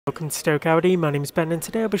Welcome to Stoke Audi, my name is Ben and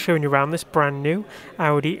today I'll be showing you around this brand new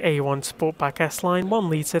Audi A1 Sportback S-Line 1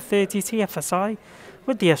 litre 30 TFSI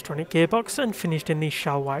with the S Tronic gearbox and finished in the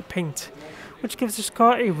shell white paint, which gives this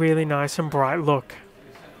car a really nice and bright look.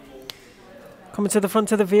 Coming to the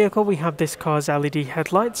front of the vehicle, we have this car's LED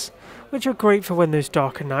headlights, which are great for when those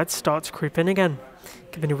darker nights start to creep in again,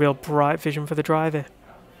 giving a real bright vision for the driver.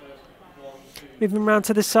 Moving around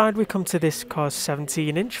to the side, we come to this car's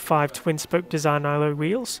 17-inch 5 twin-spoke design alloy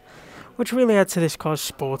wheels, which really add to this car's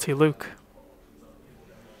sporty look.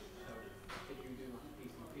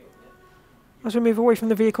 As we move away from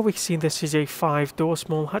the vehicle, we can see this is a 5-door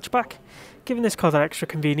small hatchback, giving this car that extra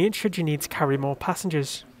convenience should you need to carry more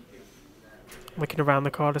passengers. Looking around the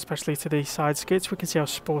car, especially to the side skirts, we can see how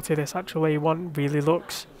sporty this actual A1 really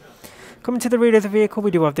looks. Coming to the rear of the vehicle,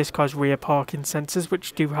 we do have this car's rear parking sensors,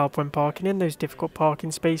 which do help when parking in those difficult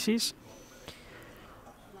parking spaces.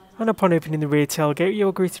 And upon opening the rear tailgate, you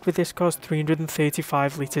are greeted with this car's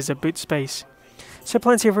 335 litres of boot space. So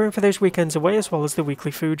plenty of room for those weekends away as well as the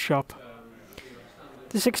weekly food shop.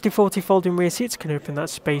 The 60/40 folding rear seats can open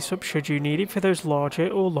that space up should you need it for those larger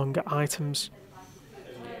or longer items.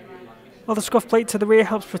 While the scuff plate to the rear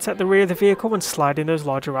helps protect the rear of the vehicle when sliding those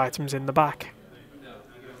larger items in the back.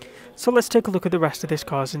 So let's take a look at the rest of this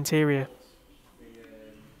car's interior.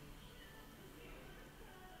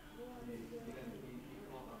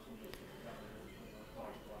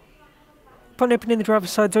 Upon opening the driver's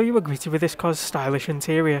side door, you are greeted with this car's stylish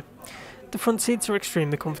interior. The front seats are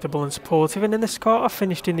extremely comfortable and supportive, and in this car are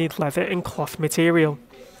finished in the leather and cloth material.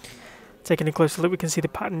 Taking a closer look, we can see the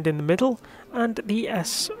pattern in the middle and the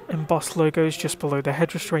S embossed logos just below the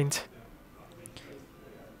head restraint.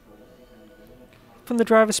 From the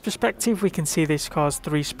driver's perspective, we can see this car's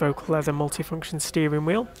 3-spoke leather multifunction steering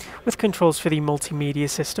wheel with controls for the multimedia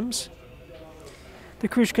systems. The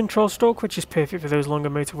cruise control stalk, which is perfect for those longer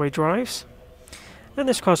motorway drives. And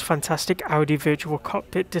this car's fantastic Audi virtual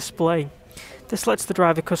cockpit display. This lets the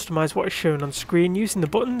driver customise what is shown on screen using the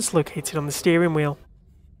buttons located on the steering wheel.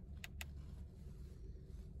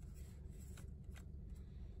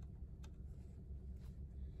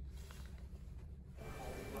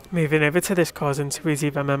 Moving over to this car's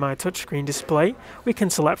intuitive MMI touchscreen display, we can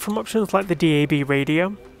select from options like the DAB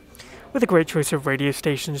radio, with a great choice of radio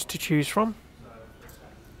stations to choose from.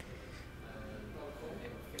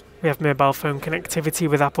 We have mobile phone connectivity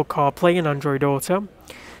with Apple CarPlay and Android Auto.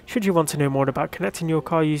 Should you want to know more about connecting your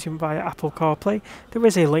car using via Apple CarPlay, there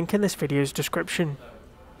is a link in this video's description.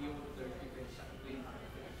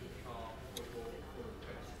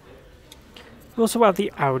 We also have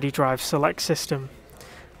the Audi Drive Select system,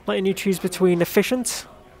 letting you choose between efficient,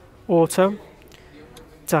 auto,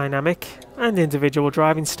 dynamic and individual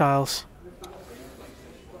driving styles.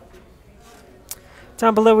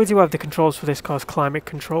 Down below we do have the controls for this car's climate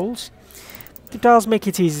controls. The dials make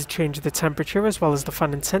it easy to change the temperature as well as the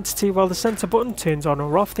fan intensity, while the centre button turns on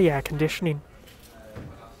or off the air conditioning.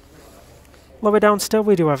 Lower down still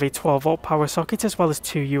we do have a 12-volt power socket as well as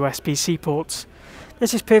 2 USB-C ports.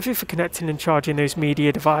 This is perfect for connecting and charging those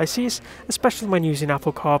media devices, especially when using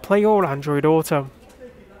Apple CarPlay or Android Auto.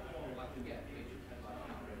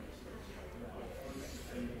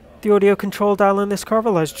 The audio control dial in this car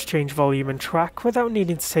allows you to change volume and track without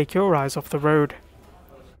needing to take your eyes off the road.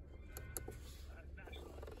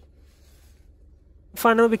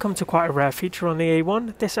 Finally, we come to quite a rare feature on the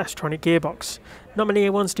A1, this S Tronic gearbox. Not many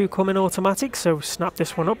A1s do come in automatic, so snap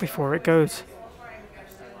this one up before it goes.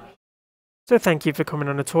 So thank you for coming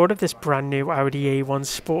on a tour of this brand new Audi A1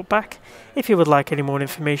 Sportback. If you would like any more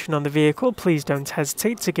information on the vehicle, please don't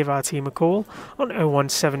hesitate to give our team a call on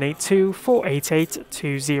 01782 488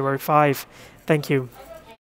 205. Thank you.